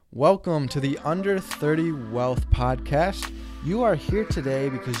Welcome to the Under 30 Wealth Podcast. You are here today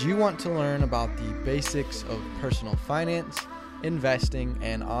because you want to learn about the basics of personal finance, investing,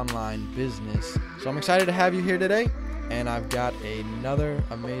 and online business. So I'm excited to have you here today, and I've got another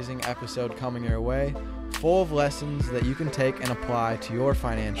amazing episode coming your way, full of lessons that you can take and apply to your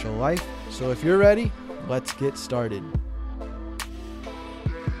financial life. So if you're ready, let's get started.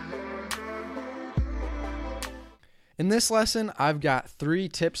 In this lesson, I've got 3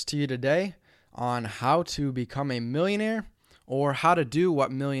 tips to you today on how to become a millionaire or how to do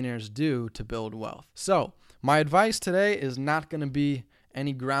what millionaires do to build wealth. So, my advice today is not going to be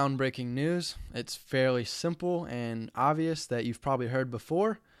any groundbreaking news. It's fairly simple and obvious that you've probably heard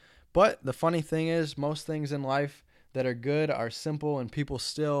before. But the funny thing is, most things in life that are good are simple and people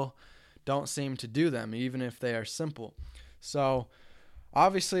still don't seem to do them, even if they are simple. So,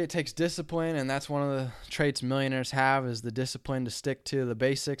 obviously, it takes discipline, and that's one of the traits millionaires have is the discipline to stick to the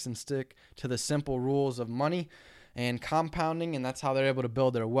basics and stick to the simple rules of money and compounding, and that's how they're able to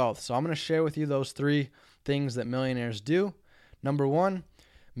build their wealth. So I'm going to share with you those 3 things that millionaires do. Number 1,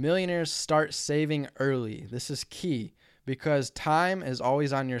 millionaires start saving early. This is key because time is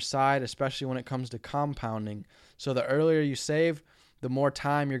always on your side, especially when it comes to compounding. So the earlier you save, the more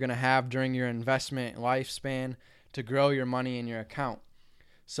time you're going to have during your investment lifespan to grow your money in your account.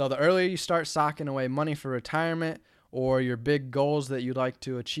 So the earlier you start socking away money for retirement or your big goals that you'd like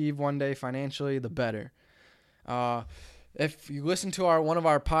to achieve one day financially, the better. If you listen to one of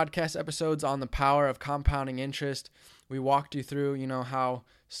our podcast episodes on the power of compounding interest, we walked you through, how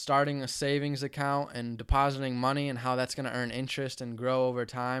starting a savings account and depositing money and how that's going to earn interest and grow over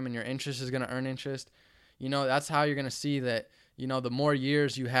time, and your interest is going to earn interest. That's how you're going to see that, the more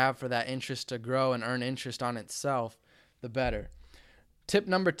years you have for that interest to grow and earn interest on itself, the better. Tip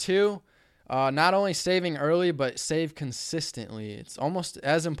number 2, not only saving early, but save consistently. It's almost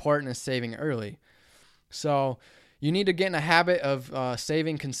as important as saving early. So you need to get in a habit of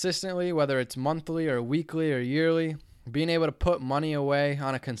saving consistently, whether it's monthly or weekly or yearly, being able to put money away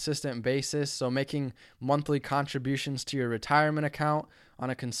on a consistent basis. So making monthly contributions to your retirement account on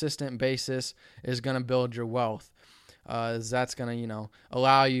a consistent basis is going to build your wealth. That's going to,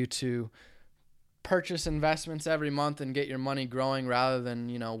 allow you to purchase investments every month and get your money growing rather than,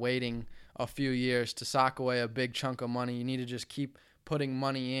 waiting a few years to sock away a big chunk of money. You need to just keep putting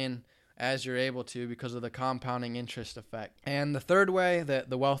money in as you're able to because of the compounding interest effect. And the third way that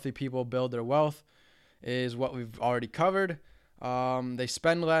the wealthy people build their wealth is what we've already covered. They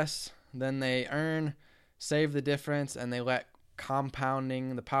spend less than they earn, save the difference, and they let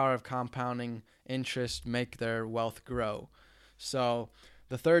the power of compounding interest make their wealth grow. So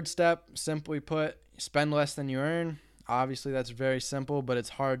the third step, simply put, spend less than you earn. Obviously, that's very simple, but it's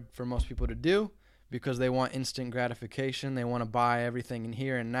hard for most people to do because they want instant gratification. They want to buy everything in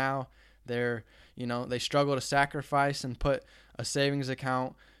here and now. They struggle to sacrifice and put a savings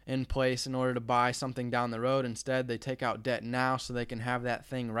account in place in order to buy something down the road. Instead, they take out debt now so they can have that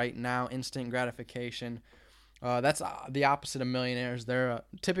thing right now, instant gratification. That's the opposite of millionaires. They're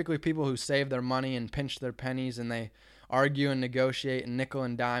typically people who save their money and pinch their pennies, and they argue and negotiate and nickel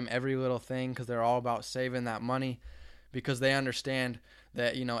and dime every little thing because they're all about saving that money because they understand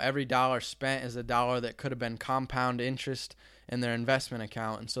that, every dollar spent is a dollar that could have been compound interest in their investment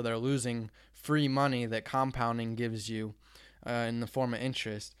account. And so they're losing free money that compounding gives you in the form of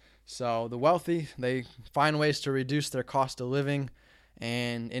interest. So the wealthy, they find ways to reduce their cost of living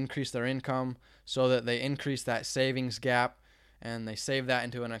and increase their income so that they increase that savings gap, and they save that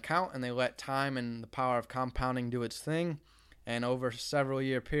into an account, and they let time and the power of compounding do its thing. And over a several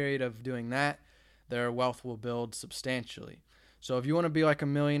year period of doing that, their wealth will build substantially. So if you want to be like a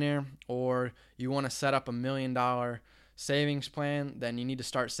millionaire or you want to set up $1 million savings plan, then you need to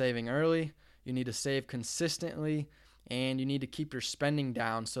start saving early. You need to save consistently, and you need to keep your spending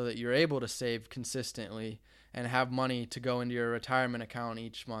down so that you're able to save consistently and have money to go into your retirement account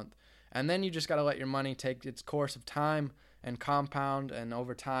each month. And then you just got to let your money take its course of time and compound, and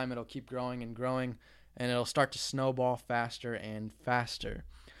over time it'll keep growing and growing, and it'll start to snowball faster and faster.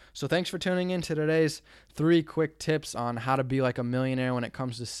 So thanks for tuning in to today's 3 quick tips on how to be like a millionaire when it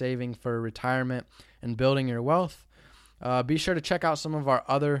comes to saving for retirement and building your wealth. Be sure to check out some of our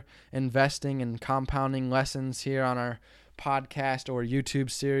other investing and compounding lessons here on our podcast or YouTube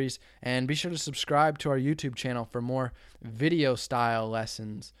series, and be sure to subscribe to our YouTube channel for more video style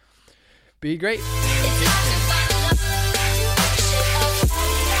lessons. Be great.